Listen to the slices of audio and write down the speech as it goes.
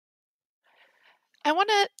I want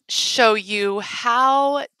to show you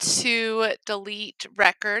how to delete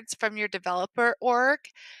records from your developer org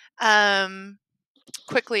um,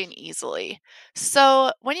 quickly and easily.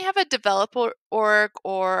 So when you have a developer org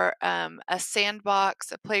or a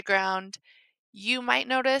sandbox, a playground, you might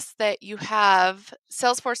notice that you have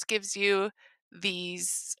Salesforce gives you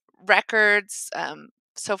these records.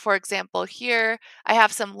 So for example, here I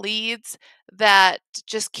have some leads that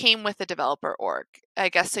just came with the developer org, I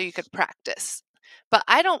guess, so you could practice. But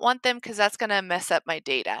I don't want them because that's going to mess up my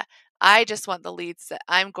data. I just want the leads that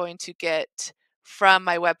I'm going to get from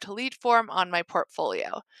my web to lead form on my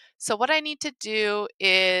portfolio. So what I need to do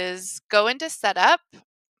is go into setup,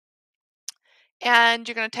 and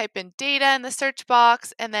you're going to type in data in the search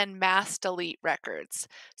box and then mass delete records.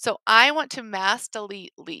 So I want to mass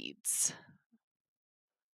delete leads.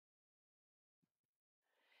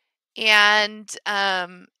 And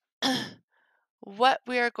what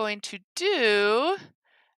we are going to do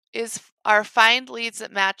is find leads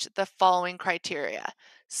that match the following criteria.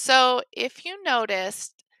 So if you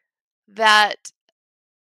noticed that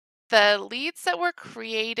the leads that were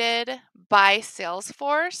created by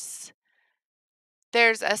Salesforce,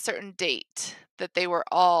 there's a certain date that they were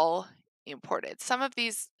all imported. Some of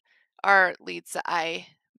these are leads that I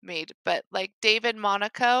made, but like David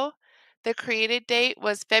Monaco, the created date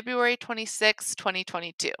was February 26,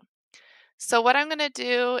 2022. So what I'm going to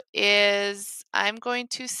do is I'm going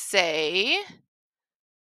to say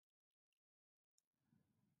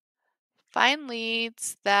find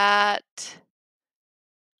leads that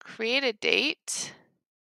created date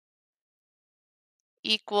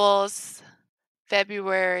equals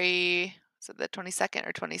February, so the 22nd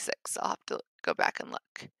or 26th. I'll have to go back and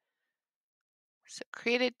look. So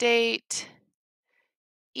created date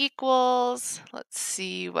equals, let's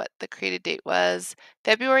see what the created date was,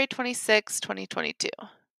 February 26, 2022.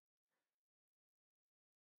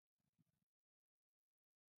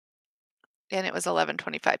 And it was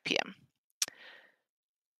 11:25 p.m.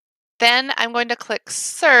 Then I'm going to click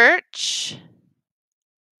search.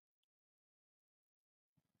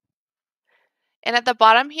 And at the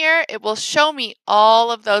bottom here, it will show me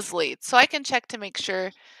all of those leads. So I can check to make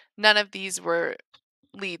sure none of these were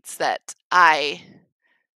leads that I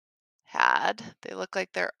had. They look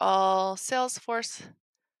like they're all Salesforce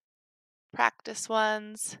practice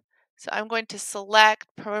ones. So I'm going to select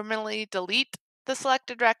permanently delete the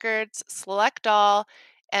selected records, select all,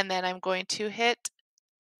 and then I'm going to hit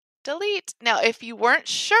delete. Now, if you weren't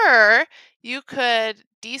sure, you could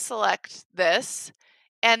deselect this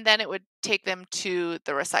and then it would take them to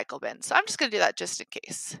the recycle bin. So I'm just going to do that just in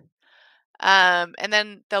case. And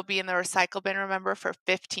then they'll be in the recycle bin, remember, for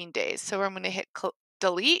 15 days. So I'm going to hit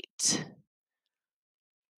delete.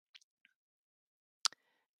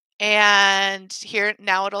 And here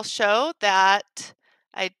now it'll show that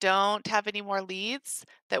I don't have any more leads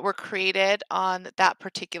that were created on that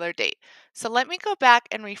particular date. So let me go back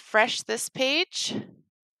and refresh this page.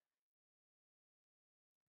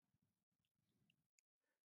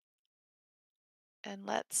 And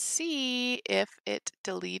let's see if it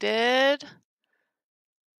deleted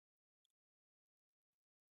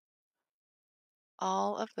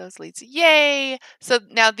all of those leads. Yay! So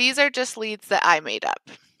now these are just leads that I made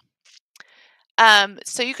up.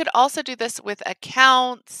 So you could also do this with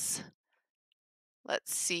accounts.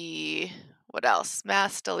 Let's see, what else?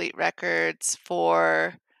 Mass delete records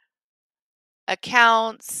for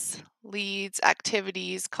accounts, leads,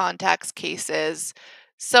 activities, contacts, cases.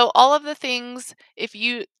 So all of the things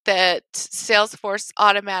that Salesforce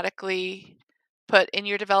automatically put in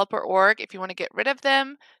your developer org, if you want to get rid of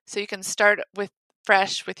them so you can start with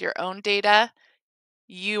fresh with your own data,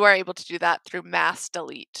 you are able to do that through mass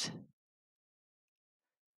delete.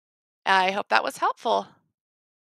 I hope that was helpful.